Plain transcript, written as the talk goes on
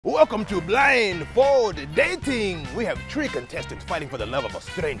Welcome to Blindfold Dating. We have 3 contestants fighting for the love of a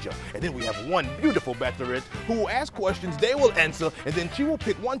stranger. And then we have one beautiful bachelorette who will ask questions, they will answer, and then she will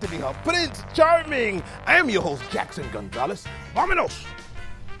pick one to be her Prince Charming. I am your host, Jackson Gonzalez. Vámonos!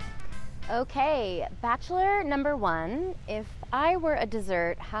 Okay, bachelor number 1. If I were a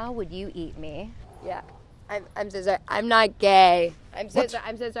dessert, how would you eat me? Yeah, I'm so sorry. I'm not gay. I'm so What? sorry.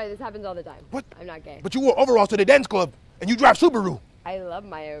 I'm so sorry. This happens all the time. What? I'm not gay. But you wore overalls to the dance club, and you drive Subaru. I love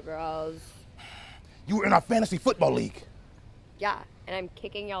my overalls. You were in our fantasy football league. Yeah, and I'm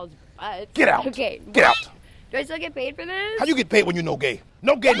kicking y'all's butts. Get out. Okay. Get out. Do I still get paid for this? How you get paid when you no gay?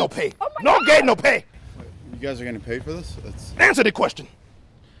 No gay, no pay. Oh my no God. gay, no pay. You guys are gonna pay for this? Answer the question.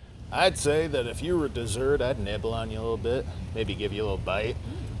 I'd say that if you were dessert, I'd nibble on you a little bit, maybe give you a little bite,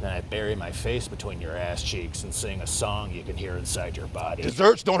 then I'd bury my face between your ass cheeks and sing a song you can hear inside your body.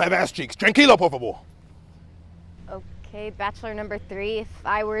 Desserts don't have ass cheeks. Tranquilo, por favor. Okay, bachelor number 3. If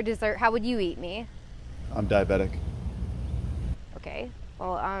I were a dessert, how would you eat me? I'm diabetic. Okay,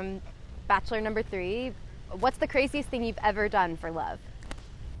 well, bachelor number 3. What's the craziest thing you've ever done for love?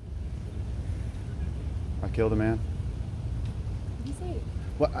 I killed a man. What did you say?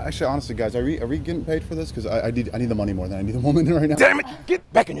 Well, actually, honestly, guys, are we getting paid for this? Because I need the money more than I need the woman right now. Damn it,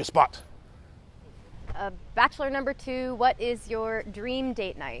 get back in your spot. Bachelor number 2. What is your dream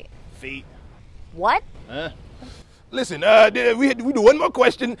date night? Feet. What? Huh? Listen, we do one more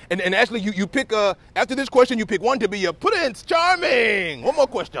question, and Ashley, you pick, after this question, you pick one to be your Prince Charming. One more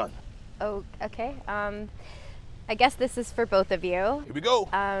question. Oh, okay. I guess this is for both of you. Here we go.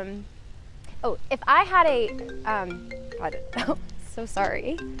 Oh, if I had a, God, oh, so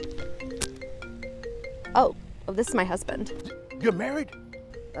sorry. Oh, this is my husband. You're married?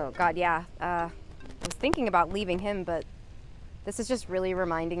 Oh, God, yeah. I was thinking about leaving him, but this is just really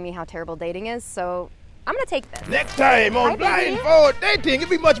reminding me how terrible dating is, so I'm gonna take this. Next time on Hi, baby. Blindfold Dating, it'll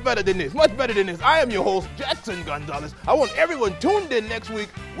be much better than this, much better than this. I am your host, Jackson Gonzalez. I want everyone tuned in next week.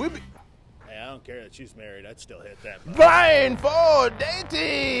 We'll be Hey, I don't care that she's married, I'd still hit that. Blindfold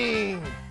Dating.